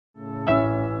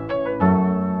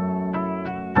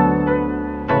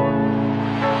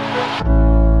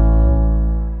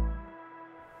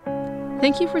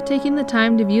Thank you for taking the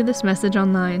time to view this message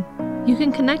online. You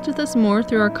can connect with us more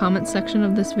through our comments section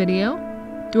of this video,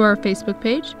 through our Facebook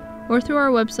page, or through our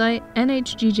website,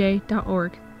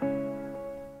 nhgj.org.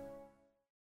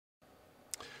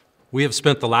 We have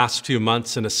spent the last few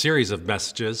months in a series of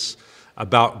messages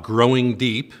about growing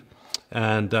deep.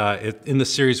 And in the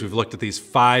series, we've looked at these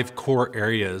 5 core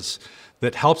areas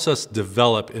that helps us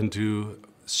develop into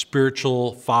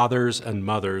spiritual fathers and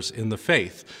mothers in the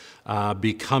faith,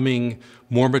 becoming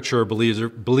more mature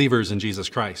believers in Jesus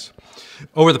Christ.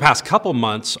 Over the past couple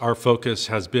months, our focus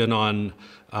has been on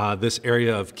this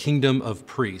area of kingdom of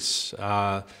priests.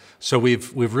 So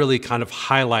we've really kind of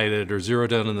highlighted or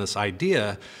zeroed in on this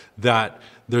idea that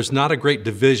there's not a great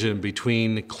division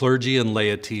between clergy and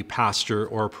laity, pastor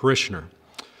or parishioner.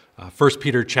 1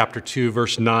 Peter chapter 2,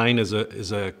 verse 9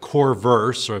 is a core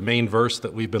verse or a main verse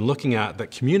that we've been looking at that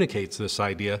communicates this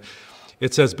idea.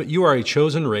 It says, "But you are a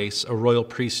chosen race, a royal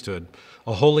priesthood,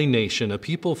 a holy nation, a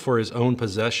people for his own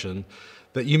possession,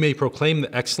 that you may proclaim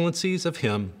the excellencies of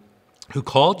him who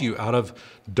called you out of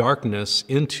darkness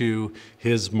into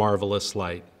his marvelous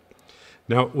light."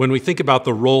 Now, when we think about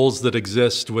the roles that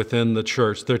exist within the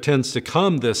church, there tends to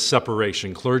come this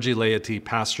separation, clergy, laity,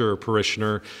 pastor, or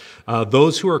parishioner,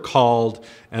 those who are called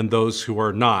and those who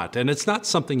are not. And it's not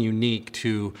something unique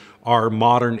to our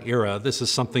modern era. This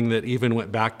is something that even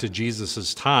went back to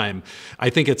Jesus' time. I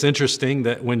think it's interesting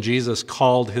that when Jesus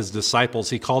called his disciples,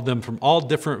 he called them from all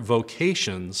different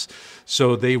vocations.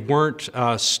 So they weren't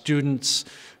students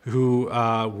who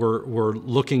were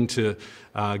looking to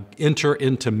enter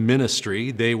into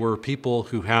ministry. They were people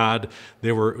who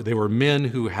they were men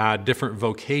who had different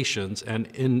vocations,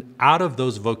 and out of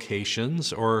those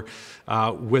vocations or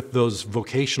with those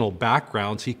vocational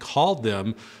backgrounds, he called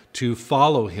them to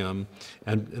follow him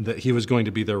and that he was going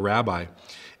to be their rabbi.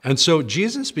 And so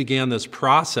Jesus began this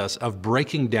process of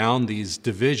breaking down these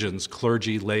divisions,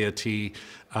 clergy, laity,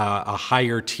 a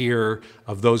higher tier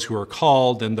of those who are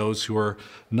called and those who are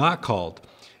not called.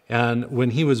 And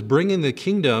when he was bringing the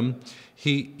kingdom,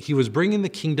 he was bringing the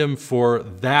kingdom for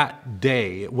that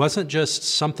day. It wasn't just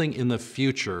something in the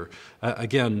future.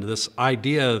 Again, this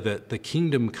idea that the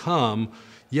kingdom come,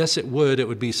 yes, it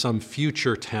would be some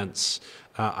future tense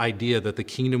idea that the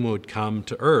kingdom would come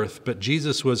to earth. But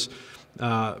Jesus was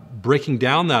breaking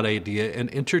down that idea and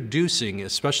introducing,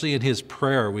 especially in his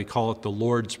prayer, we call it the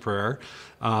Lord's Prayer,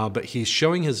 but he's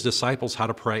showing his disciples how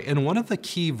to pray. And one of the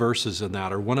key verses in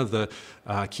that, or one of the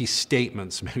key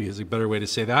statements, maybe is a better way to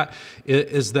say that,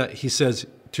 is that he says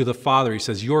to the Father, he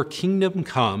says, "Your kingdom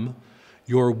come,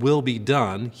 your will be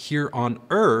done here on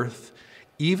earth,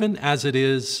 even as it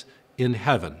is in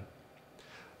heaven."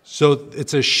 So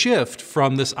it's a shift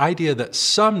from this idea that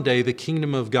someday the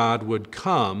kingdom of God would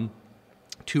come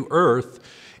to earth,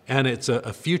 and it's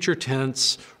a future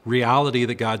tense reality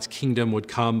that God's kingdom would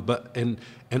come, and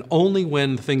only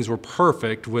when things were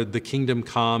perfect would the kingdom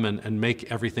come and make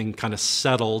everything kind of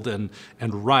settled and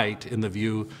right in the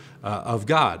view of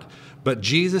God. But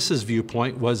Jesus'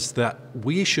 viewpoint was that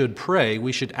we should pray,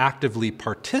 we should actively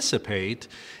participate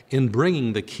in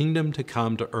bringing the kingdom to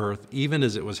come to earth, even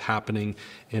as it was happening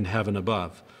in heaven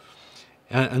above.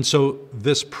 And so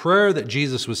this prayer that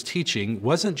Jesus was teaching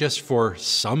wasn't just for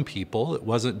some people. It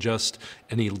wasn't just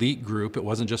an elite group. It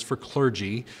wasn't just for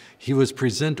clergy. He was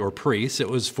or priests. It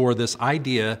was for this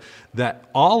idea that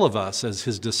all of us as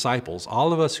his disciples,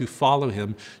 all of us who follow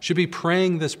him, should be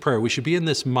praying this prayer. We should be in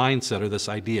this mindset or this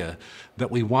idea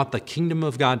that we want the kingdom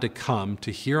of God to come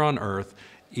to here on earth,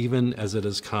 even as it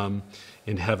has come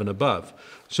in heaven above.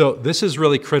 So this is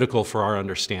really critical for our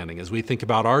understanding as we think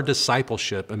about our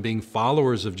discipleship and being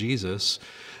followers of Jesus,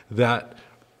 that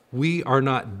we are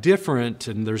not different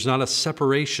and there's not a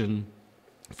separation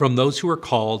from those who are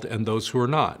called and those who are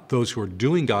not, those who are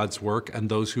doing God's work and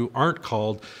those who aren't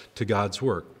called to God's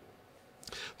work.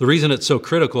 The reason it's so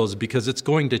critical is because it's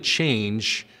going to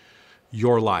change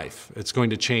your life. It's going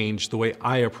to change the way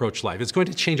I approach life. It's going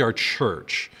to change our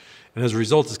church. And as a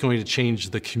result, it's going to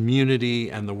change the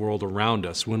community and the world around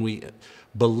us when we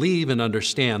believe and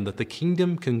understand that the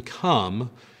kingdom can come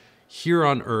here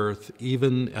on earth,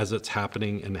 even as it's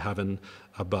happening in heaven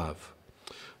above.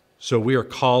 So we are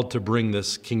called to bring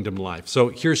this kingdom life. So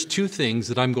here's 2 things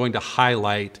that I'm going to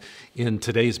highlight in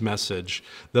today's message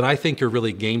that I think are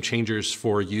really game changers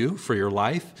for you, for your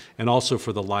life, and also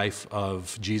for the life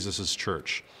of Jesus'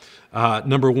 church.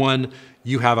 Number 1,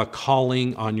 you have a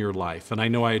calling on your life. And I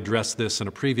know I addressed this in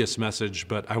a previous message,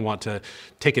 but I want to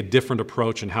take a different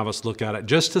approach and have us look at it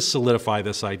just to solidify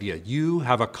this idea. You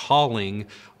have a calling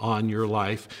on your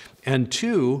life. And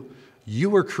 2, you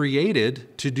were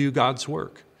created to do God's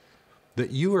work.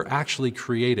 that you are actually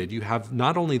created. You have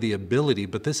not only the ability,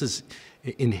 but this is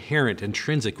inherent,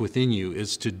 intrinsic within you,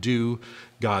 is to do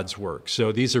God's work.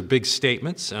 So these are big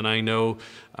statements, and I know,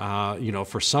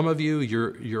 for some of you,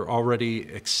 you're already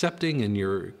accepting and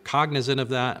you're cognizant of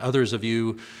that. Others of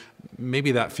you,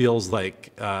 maybe that feels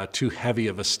like too heavy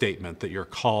of a statement, that you're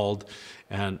called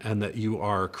and that you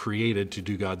are created to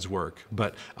do God's work.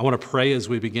 But I want to pray as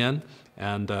we begin,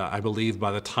 and I believe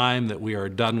by the time that we are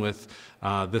done with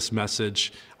this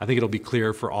message, I think it'll be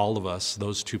clear for all of us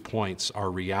those 2 points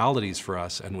are realities for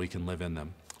us and we can live in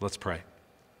them. Let's pray.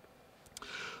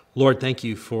 Lord, thank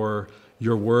you for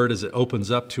your word as it opens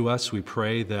up to us. We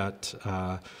pray that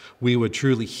we would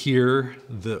truly hear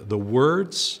the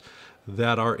words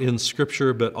that are in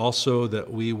Scripture, but also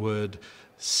that we would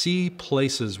see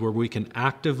places where we can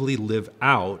actively live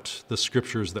out the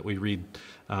Scriptures that we read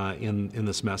in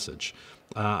this message.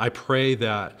 I pray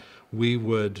that we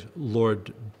would,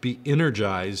 Lord, be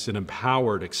energized and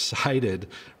empowered, excited,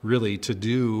 really, to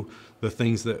do the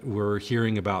things that we're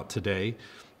hearing about today.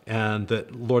 And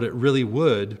that, Lord, it really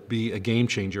would be a game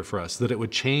changer for us, that it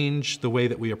would change the way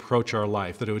that we approach our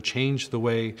life, that it would change the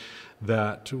way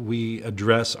that we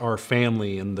address our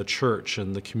family and the church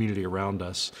and the community around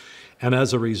us. And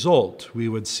as a result, we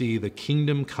would see the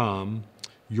kingdom come,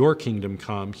 your kingdom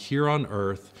come here on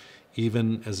earth,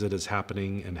 even as it is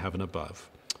happening in heaven above.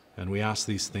 And we ask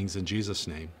these things in Jesus'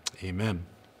 name. Amen.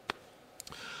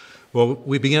 Well,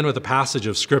 we begin with a passage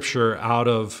of Scripture out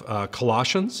of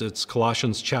Colossians. It's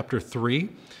Colossians chapter 3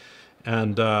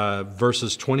 and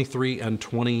verses 23 and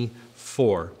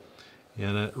 24.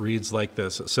 And it reads like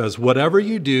this. It says, "Whatever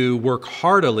you do, work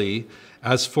heartily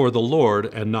as for the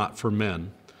Lord and not for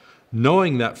men,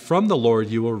 knowing that from the Lord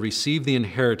you will receive the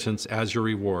inheritance as your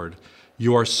reward.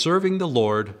 You are serving the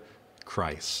Lord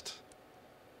Christ."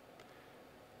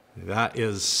 That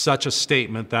is such a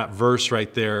statement, that verse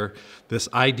right there, this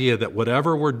idea that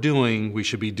whatever we're doing, we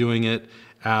should be doing it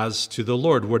as to the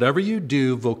Lord. Whatever you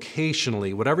do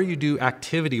vocationally, whatever you do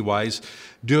activity-wise,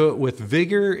 do it with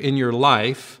vigor in your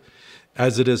life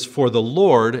as it is for the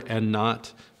Lord and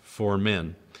not for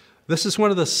men. This is one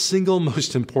of the single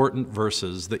most important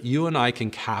verses that you and I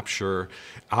can capture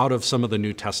out of some of the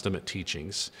New Testament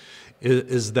teachings,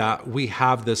 is that we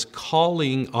have this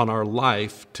calling on our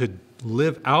life to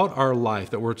live out our life,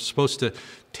 that we're supposed to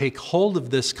take hold of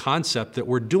this concept that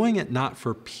we're doing it not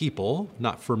for people,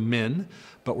 not for men,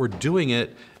 but we're doing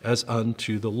it as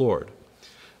unto the Lord.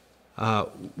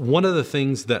 One of the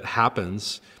things that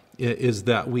happens is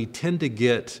that we tend to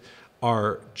get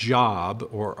our job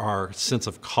or our sense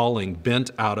of calling bent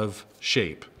out of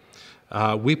shape.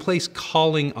 We place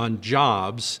calling on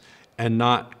jobs and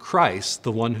not Christ,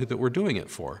 the one that we're doing it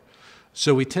for.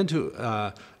 So we tend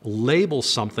to label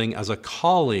something as a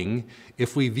calling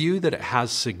if we view that it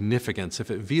has significance,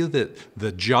 if it view that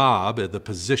the job, the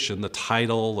position, the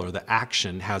title, or the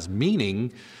action has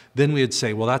meaning, then we would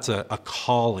say, well, that's a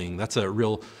calling. That's a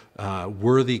real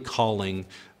worthy calling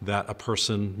that a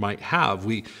person might have.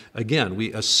 We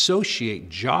associate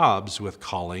jobs with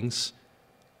callings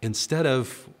instead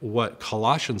of what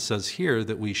Colossians says here,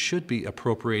 that we should be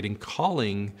appropriating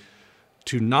calling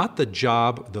to not the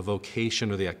job, the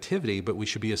vocation, or the activity, but we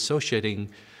should be associating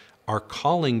our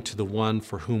calling to the one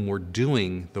for whom we're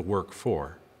doing the work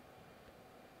for.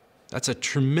 That's a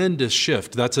tremendous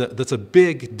shift. That's a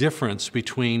big difference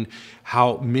between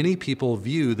how many people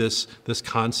view this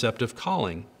concept of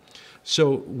calling.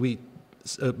 So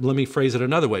let me phrase it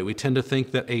another way. We tend to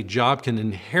think that a job can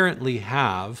inherently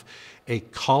have a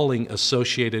calling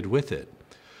associated with it.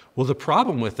 Well, the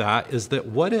problem with that is that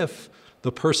what if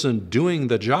the person doing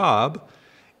the job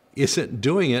isn't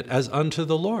doing it as unto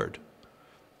the Lord?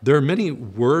 There are many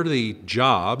worthy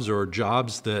jobs or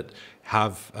jobs that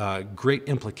have great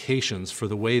implications for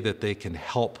the way that they can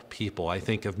help people. I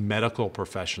think of medical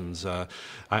professions.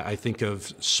 I think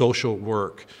of social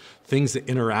work, things that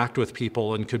interact with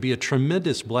people and could be a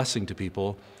tremendous blessing to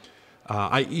people.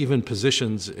 Even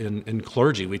positions in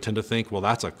clergy, we tend to think, well,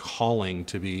 that's a calling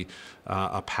to be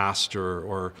a pastor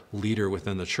or leader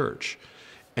within the church.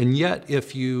 And yet,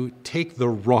 if you take the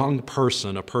wrong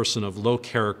person, a person of low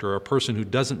character, a person who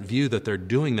doesn't view that they're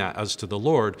doing that as to the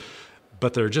Lord,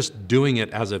 but they're just doing it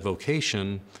as a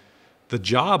vocation, the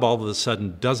job all of a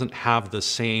sudden doesn't have the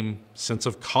same sense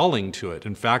of calling to it.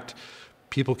 In fact,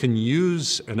 people can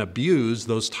use and abuse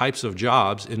those types of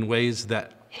jobs in ways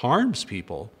that harms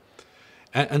people.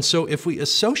 And so if we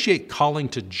associate calling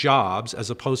to jobs as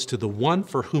opposed to the one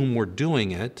for whom we're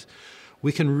doing it,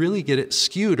 we can really get it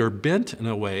skewed or bent in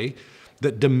a way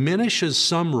that diminishes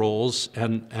some roles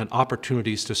and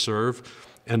opportunities to serve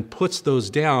and puts those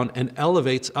down and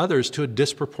elevates others to a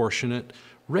disproportionate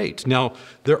rate. Now,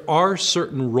 there are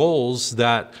certain roles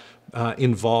that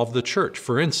involve the church.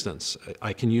 For instance,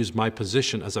 I can use my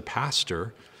position as a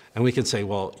pastor, and we can say,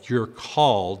 well, you're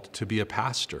called to be a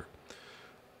pastor.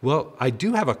 Well, I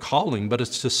do have a calling, but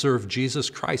it's to serve Jesus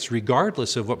Christ,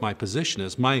 regardless of what my position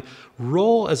is. My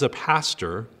role as a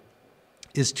pastor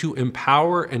is to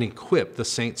empower and equip the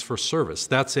saints for service.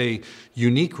 That's a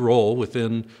unique role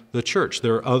within the church.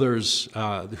 There are others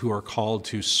who are called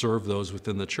to serve those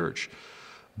within the church.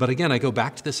 But again, I go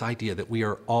back to this idea that we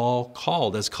are all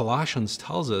called, as Colossians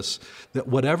tells us, that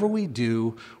whatever we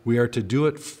do, we are to do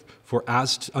it for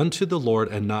as unto the Lord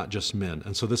and not just men.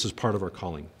 And so this is part of our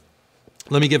calling.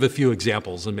 Let me give a few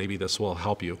examples, and maybe this will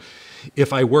help you.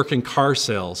 If I work in car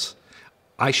sales,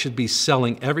 I should be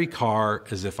selling every car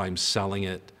as if I'm selling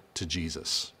it to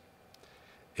Jesus.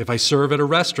 If I serve at a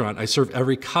restaurant, I serve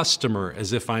every customer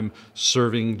as if I'm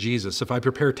serving Jesus. If I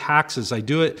prepare taxes, I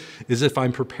do it as if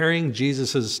I'm preparing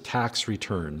Jesus' tax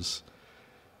returns.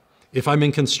 If I'm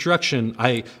in construction,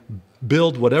 I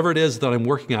build whatever it is that I'm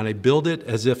working on. I build it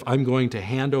as if I'm going to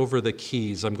hand over the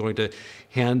keys. I'm going to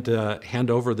hand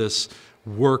over this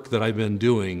work that I've been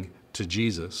doing to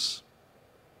Jesus.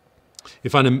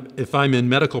 If I'm in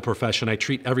medical profession, I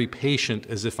treat every patient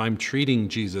as if I'm treating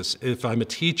Jesus. If I'm a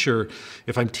teacher,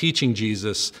 if I'm teaching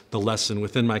Jesus the lesson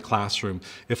within my classroom.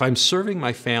 If I'm serving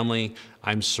my family,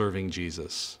 I'm serving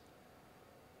Jesus.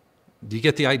 Do you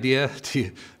get the idea?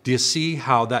 Do you see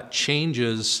how that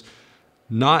changes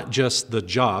not just the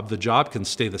job? The job can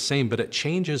stay the same, but it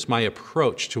changes my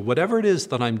approach to whatever it is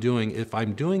that I'm doing. If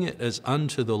I'm doing it as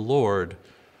unto the Lord,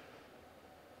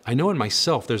 I know in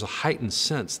myself there's a heightened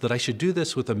sense that I should do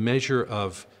this with a measure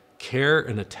of care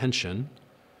and attention,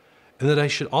 and that I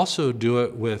should also do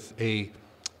it with a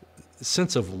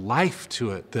sense of life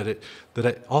to it,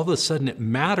 that all of a sudden it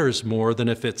matters more than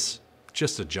if it's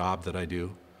just a job that I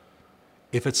do.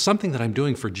 If it's something that I'm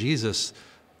doing for Jesus,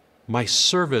 my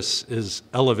service is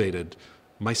elevated.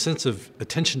 My sense of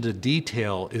attention to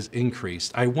detail is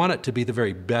increased. I want it to be the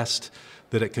very best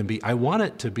that it can be. I want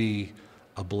it to be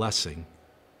a blessing.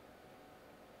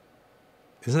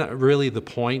 Isn't that really the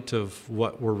point of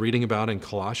what we're reading about in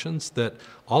Colossians? That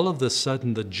all of a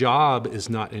sudden the job is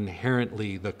not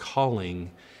inherently the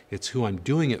calling, it's who I'm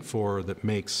doing it for that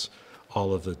makes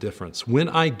all of the difference. When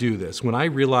I do this, when I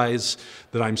realize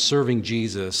that I'm serving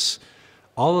Jesus,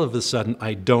 all of a sudden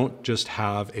I don't just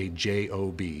have a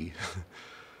job.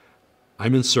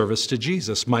 I'm in service to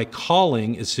Jesus. My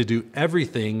calling is to do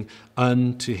everything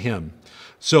unto him.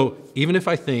 So even if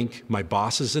I think my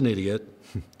boss is an idiot,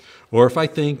 or if I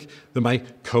think that my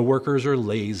coworkers are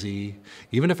lazy,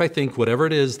 even if I think whatever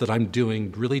it is that I'm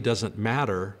doing really doesn't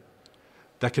matter,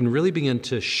 that can really begin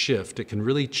to shift. It can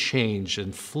really change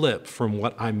and flip from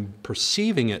what I'm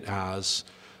perceiving it as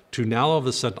to now all of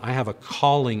a sudden I have a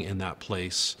calling in that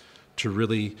place to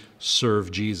really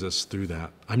serve Jesus through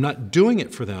that. I'm not doing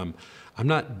it for them. I'm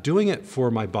not doing it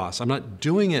for my boss. I'm not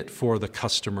doing it for the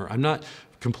customer. I'm not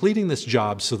completing this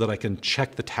job so that I can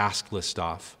check the task list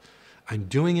off. I'm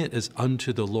doing it as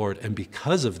unto the Lord, and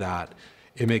because of that,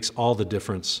 it makes all the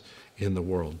difference in the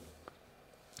world.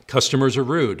 Customers are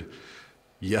rude.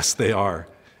 Yes, they are.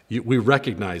 We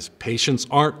recognize patients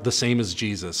aren't the same as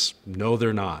Jesus. No,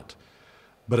 they're not.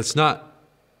 But it's not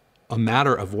a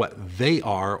matter of what they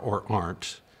are or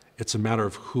aren't. It's a matter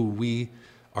of who we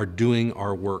are doing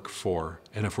our work for.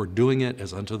 And if we're doing it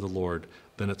as unto the Lord,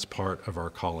 then it's part of our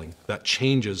calling. That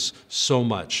changes so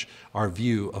much our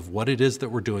view of what it is that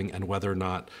we're doing and whether or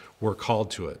not we're called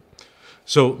to it.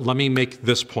 So let me make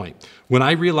this point. When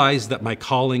I realize that my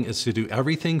calling is to do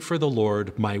everything for the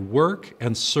Lord, my work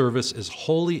and service is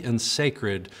holy and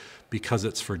sacred because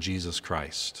it's for Jesus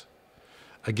Christ.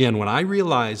 Again, when I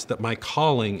realize that my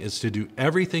calling is to do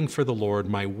everything for the Lord,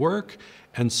 my work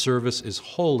and service is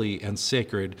holy and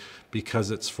sacred because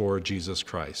it's for Jesus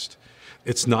Christ.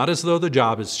 It's not as though the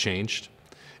job has changed.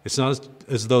 It's not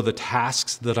as though the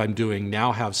tasks that I'm doing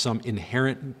now have some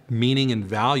inherent meaning and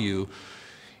value.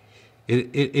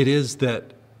 It is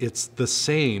that it's the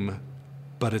same,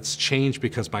 but it's changed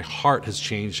because my heart has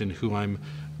changed in who I'm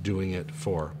doing it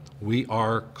for. We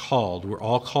are called. We're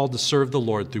all called to serve the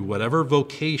Lord through whatever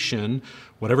vocation,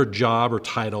 whatever job or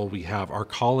title we have. Our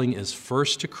calling is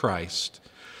first to Christ.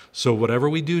 So whatever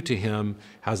we do to him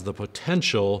has the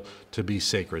potential to be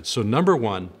sacred. So number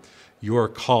one, you are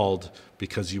called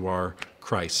because you are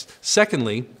Christ.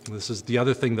 Secondly, this is the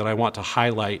other thing that I want to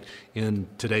highlight in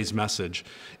today's message,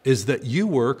 is that you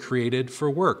were created for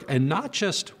work. And not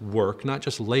just work, not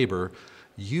just labor.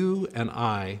 You and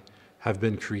I have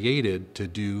been created to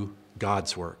do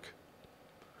God's work.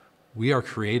 We are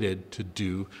created to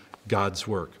do God's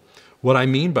work. What I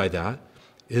mean by that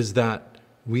is that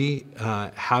we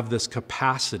have this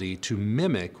capacity to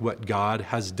mimic what God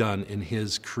has done in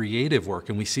his creative work.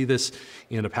 And we see this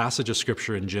in a passage of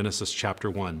Scripture in Genesis chapter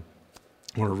 1.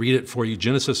 I want to read it for you.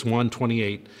 Genesis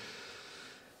 1:28.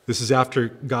 This is after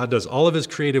God does all of his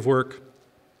creative work.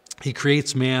 He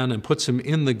creates man and puts him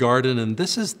in the garden. And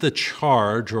this is the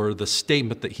charge or the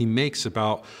statement that he makes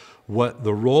about what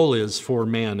the role is for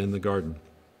man in the garden.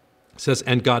 It says,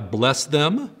 "And God blessed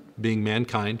them," being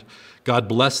mankind, "God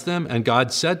blessed them, and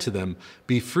God said to them,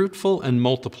 be fruitful and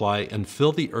multiply and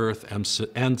fill the earth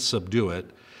and subdue it,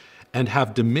 and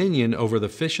have dominion over the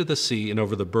fish of the sea and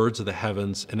over the birds of the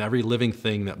heavens and every living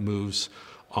thing that moves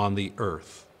on the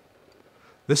earth."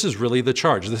 This is really the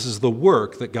charge. This is the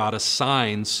work that God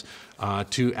assigns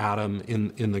to Adam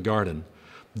in the garden.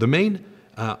 The main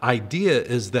idea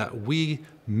is that we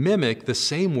mimic the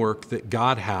same work that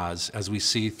God has, as we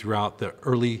see throughout the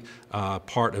early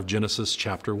part of Genesis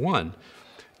chapter 1.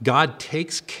 God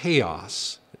takes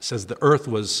chaos. It says the earth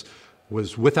was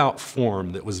without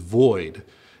form, that was void.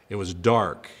 It was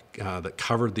dark, that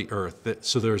covered the earth.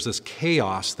 So there's this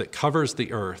chaos that covers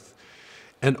the earth.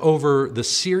 And over the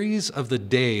series of the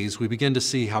days, we begin to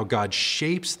see how God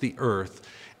shapes the earth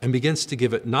and begins to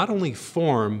give it not only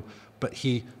form, but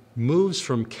he moves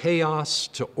from chaos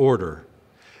to order.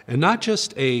 And not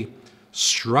just a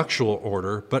structural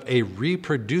order, but a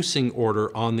reproducing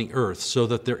order on the earth, so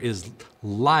that there is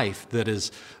life, that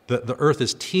the earth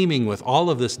is teeming with all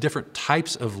of this different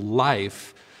types of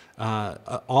life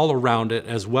all around it,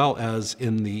 as well as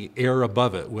in the air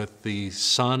above it, with the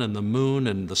sun and the moon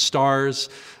and the stars,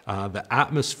 the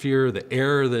atmosphere, the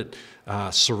air that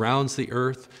surrounds the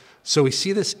earth. So we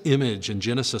see this image in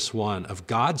Genesis 1 of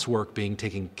God's work being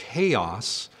taking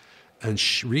chaos and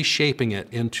reshaping it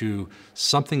into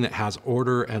something that has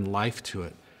order and life to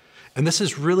it. And this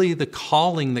is really the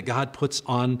calling that God puts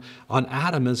on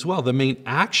Adam as well. The main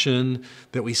action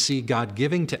that we see God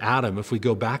giving to Adam, if we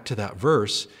go back to that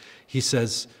verse, he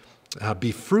says,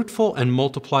 be fruitful and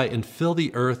multiply and fill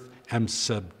the earth and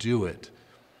subdue it.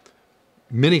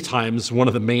 Many times, one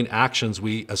of the main actions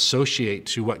we associate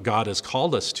to what God has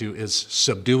called us to is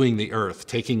subduing the earth,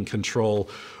 taking control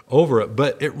over it.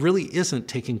 But it really isn't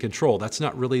taking control. That's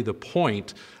not really the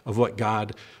point of what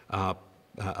God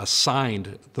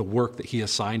assigned, the work that he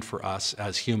assigned for us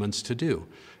as humans to do.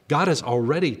 God has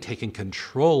already taken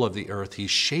control of the earth.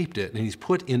 He's shaped it, and he's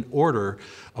put in order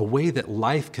a way that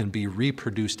life can be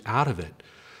reproduced out of it.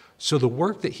 So the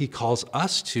work that he calls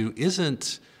us to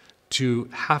isn't to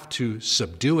have to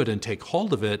subdue it and take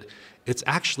hold of it. It's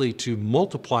actually to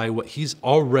multiply what he's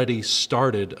already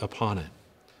started upon it.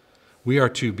 We are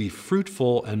to be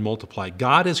fruitful and multiply.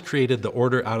 God has created the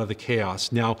order out of the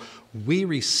chaos. Now we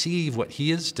receive what he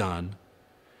has done,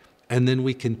 and then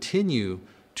we continue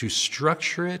to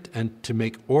structure it and to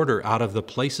make order out of the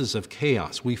places of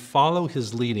chaos. We follow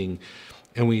his leading,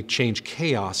 and we change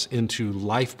chaos into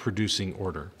life-producing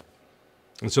order.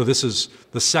 And so this is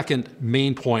the second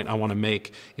main point I want to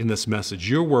make in this message.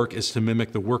 Your work is to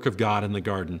mimic the work of God in the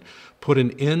garden. Put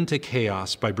an end to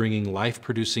chaos by bringing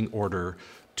life-producing order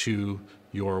to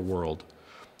your world.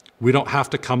 We don't have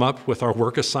to come up with our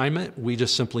work assignment. We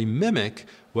just simply mimic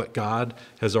what God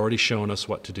has already shown us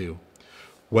what to do.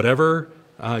 Whatever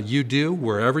you do,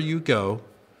 wherever you go,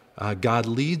 God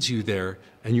leads you there,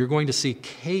 and you're going to see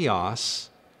chaos.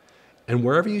 And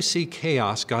wherever you see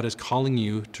chaos, God is calling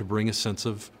you to bring a sense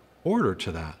of order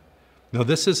to that. Now,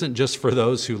 this isn't just for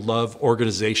those who love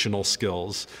organizational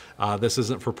skills. This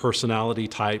isn't for personality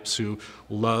types who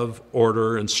love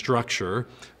order and structure.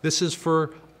 This is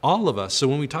for all of us. So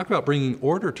when we talk about bringing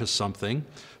order to something,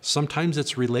 sometimes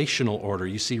it's relational order.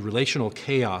 You see relational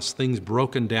chaos, things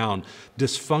broken down,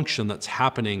 dysfunction that's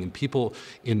happening, and people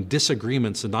in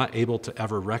disagreements and not able to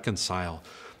ever reconcile.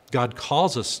 God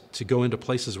calls us to go into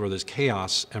places where there's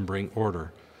chaos and bring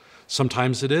order.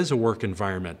 Sometimes it is a work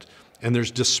environment, and there's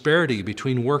disparity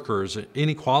between workers,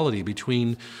 inequality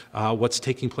between what's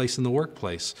taking place in the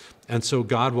workplace. And so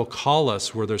God will call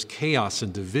us where there's chaos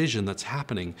and division that's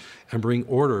happening and bring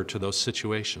order to those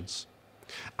situations.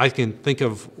 I can think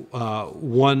of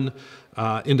one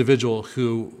individual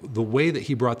who, the way that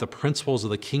he brought the principles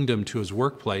of the kingdom to his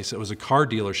workplace, it was a car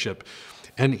dealership,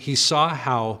 and he saw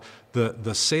how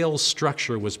the sales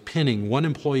structure was pinning one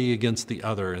employee against the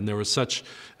other, and there was such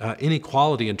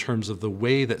inequality in terms of the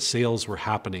way that sales were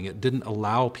happening. It didn't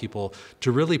allow people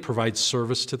to really provide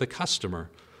service to the customer.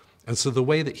 And so the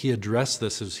way that he addressed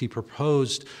this is he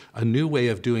proposed a new way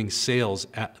of doing sales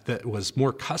that was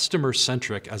more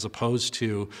customer-centric, as opposed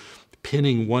to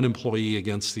pinning one employee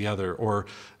against the other, or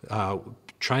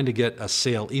trying to get a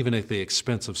sale even at the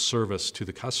expense of service to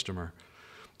the customer.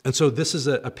 And so this is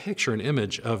a picture, an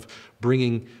image of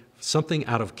bringing something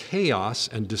out of chaos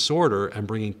and disorder and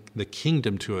bringing the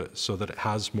kingdom to it so that it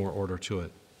has more order to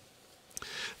it.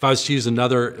 If I was to use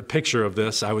another picture of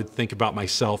this, I would think about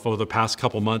myself. Over the past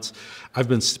couple months, I've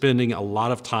been spending a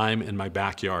lot of time in my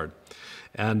backyard.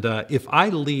 And if I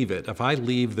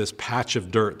leave this patch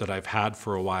of dirt that I've had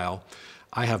for a while,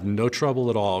 I have no trouble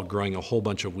at all growing a whole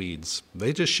bunch of weeds.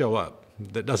 They just show up.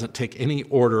 That doesn't take any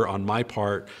order on my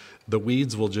part. The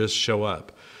weeds will just show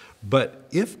up. But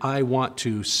if I want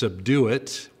to subdue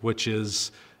it, which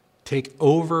is take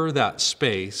over that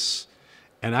space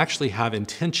and actually have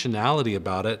intentionality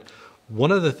about it,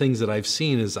 one of the things that I've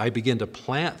seen is I begin to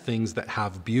plant things that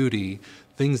have beauty,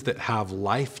 things that have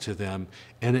life to them,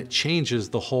 and it changes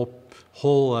the whole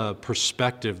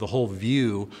perspective, the whole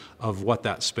view of what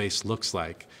that space looks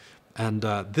like. And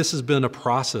this has been a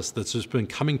process that's just been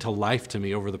coming to life to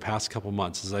me over the past couple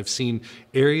months as I've seen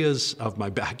areas of my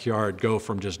backyard go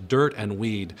from just dirt and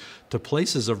weed to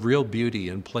places of real beauty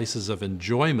and places of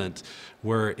enjoyment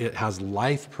where it has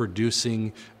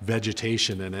life-producing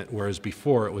vegetation in it, whereas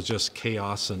before it was just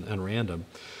chaos and random.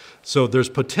 So there's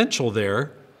potential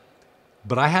there,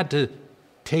 but I had to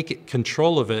take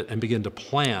control of it and begin to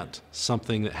plant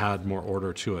something that had more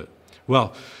order to it.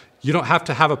 Well, you don't have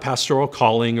to have a pastoral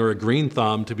calling or a green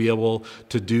thumb to be able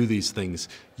to do these things.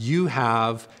 You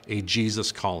have a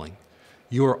Jesus calling.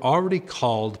 You are already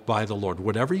called by the Lord.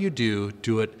 Whatever you do,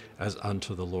 do it as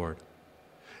unto the Lord.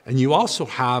 And you also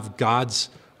have God's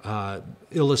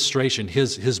illustration,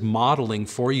 his modeling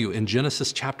for you in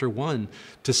Genesis chapter 1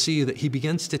 to see that he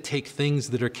begins to take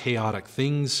things that are chaotic,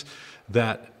 things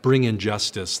that bring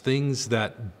injustice, things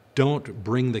that don't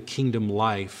bring the kingdom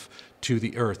life to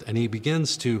the earth. And he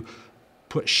begins to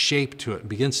put shape to it,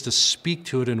 begins to speak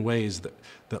to it in ways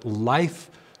that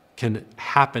life can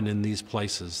happen in these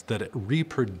places, that it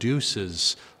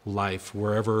reproduces life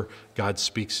wherever God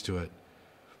speaks to it.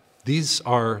 These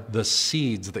are the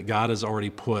seeds that God has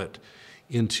already put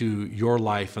into your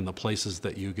life and the places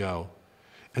that you go.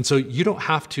 And so you don't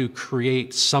have to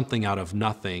create something out of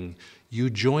nothing.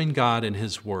 You join God in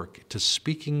his work to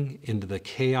speaking into the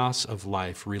chaos of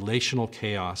life, relational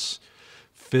chaos,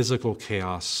 physical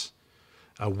chaos,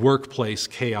 a workplace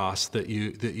chaos that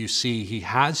you see. He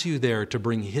has you there to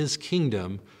bring his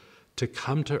kingdom to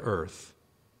come to earth,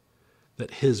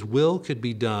 that his will could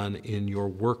be done in your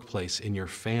workplace, in your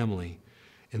family,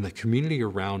 in the community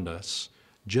around us,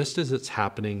 just as it's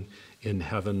happening in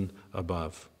heaven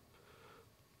above.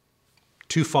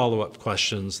 2 follow-up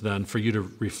questions then for you to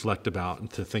reflect about and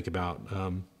to think about.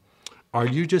 Are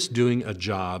you just doing a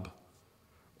job,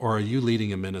 or are you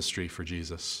leading a ministry for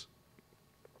Jesus?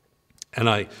 And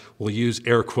I will use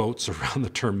air quotes around the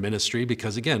term ministry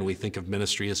because, again, we think of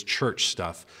ministry as church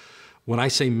stuff. When I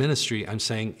say ministry, I'm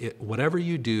saying whatever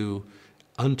you do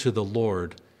unto the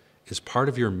Lord is part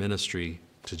of your ministry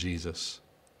to Jesus.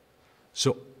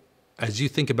 So as you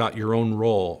think about your own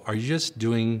role, are you just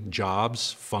doing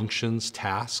jobs, functions,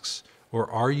 tasks, or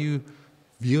are you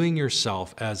viewing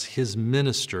yourself as his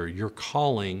minister, your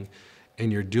calling,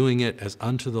 and you're doing it as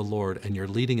unto the Lord, and you're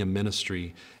leading a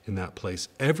ministry in that place?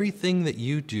 Everything that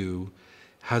you do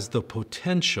has the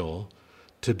potential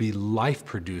to be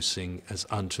life-producing as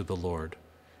unto the Lord.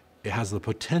 It has the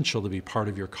potential to be part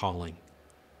of your calling.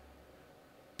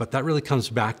 But that really comes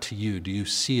back to you. Do you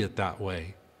see it that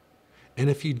way? And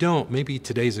if you don't, maybe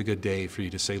today's a good day for you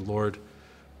to say, Lord,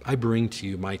 I bring to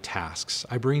you my tasks.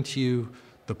 I bring to you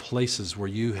the places where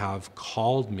you have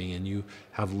called me and you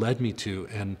have led me to,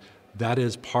 and that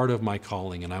is part of my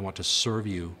calling, and I want to serve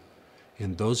you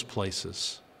in those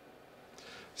places.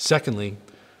 Secondly,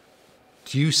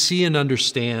 do you see and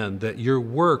understand that your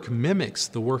work mimics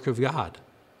the work of God?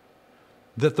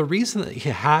 That the reason that he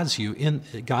has you in,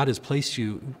 God has placed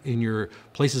you in your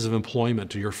places of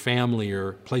employment or your family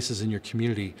or places in your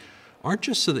community aren't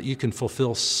just so that you can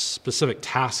fulfill specific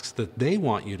tasks that they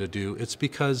want you to do. It's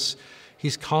because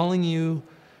he's calling you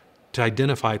to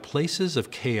identify places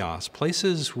of chaos,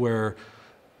 places where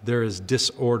there is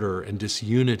disorder and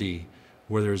disunity,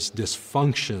 where there's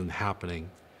dysfunction happening,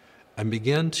 and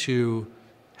begin to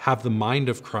have the mind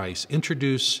of Christ,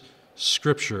 introduce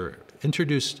Scripture,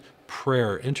 introduce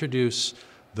prayer, introduce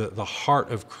the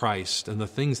heart of Christ and the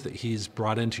things that he's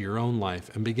brought into your own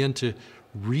life, and begin to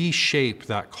reshape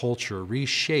that culture,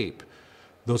 reshape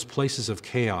those places of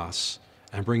chaos,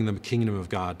 and bring the kingdom of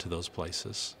God to those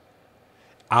places.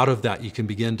 Out of that, you can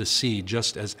begin to see,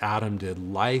 just as Adam did,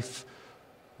 life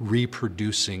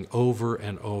reproducing over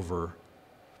and over,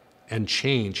 and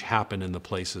change happen in the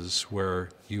places where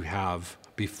you have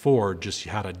before just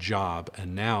you had a job,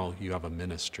 and now you have a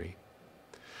ministry.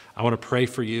 I want to pray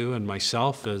for you and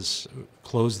myself as we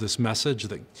close this message,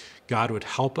 that God would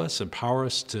help us, empower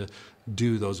us to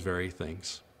do those very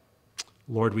things.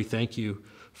 Lord, we thank you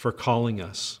for calling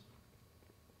us,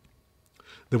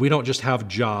 that we don't just have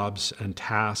jobs and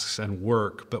tasks and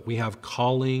work, but we have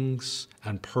callings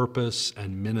and purpose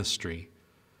and ministry.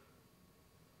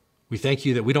 We thank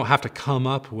you that we don't have to come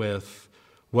up with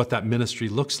what that ministry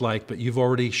looks like, but you've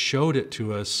already showed it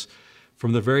to us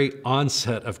from the very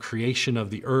onset of creation of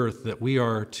the earth, that we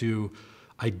are to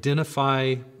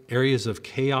identify areas of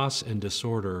chaos and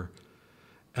disorder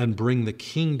and bring the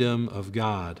kingdom of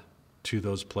God to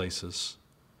those places,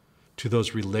 to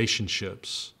those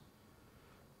relationships,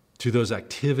 to those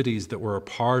activities that we're a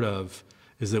part of,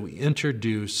 is that we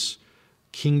introduce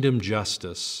kingdom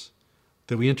justice,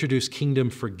 that we introduce kingdom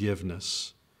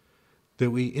forgiveness, that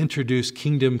we introduce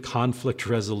kingdom conflict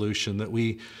resolution, that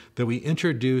we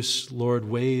introduce, Lord,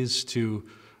 ways to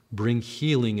bring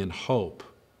healing and hope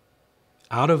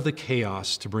out of the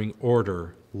chaos, to bring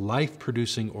order,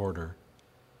 life-producing order.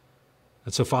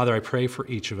 And so, Father, I pray for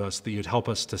each of us that you'd help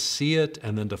us to see it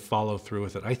and then to follow through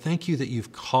with it. I thank you that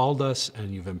you've called us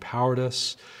and you've empowered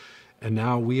us, and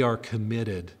now we are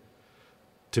committed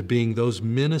to being those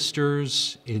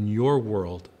ministers in your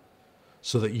world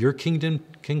so that your kingdom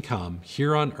can come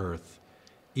here on earth,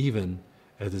 even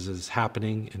as it is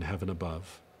happening in heaven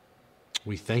above.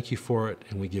 We thank you for it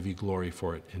and we give you glory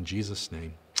for it. In Jesus'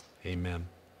 name, amen.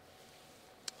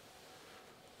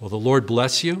 Well, the Lord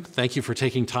bless you. Thank you for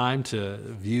taking time to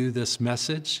view this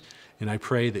message, and I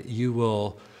pray that you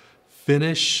will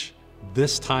finish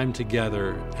this time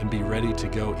together and be ready to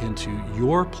go into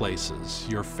your places,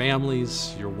 your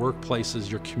families, your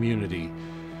workplaces, your community,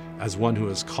 as one who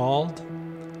is called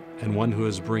and one who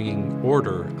is bringing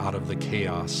order out of the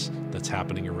chaos that's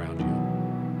happening around you.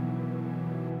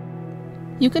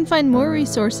 You can find more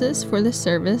resources for this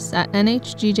service at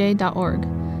nhgj.org.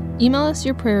 Email us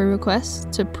your prayer requests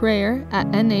to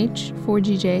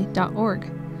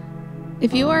prayer@nh4gj.org.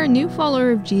 If you are a new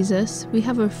follower of Jesus, we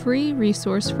have a free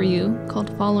resource for you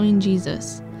called Following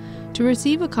Jesus. To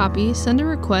receive a copy, send a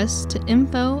request to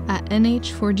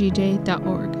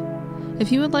info@nh4gj.org.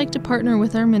 If you would like to partner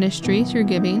with our ministry through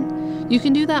giving, you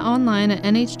can do that online at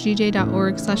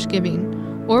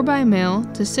nhgj.org/giving or by mail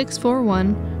to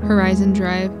 641 Horizon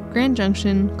Drive, Grand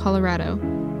Junction, Colorado,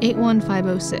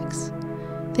 81506.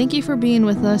 Thank you for being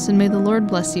with us, and may the Lord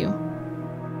bless you.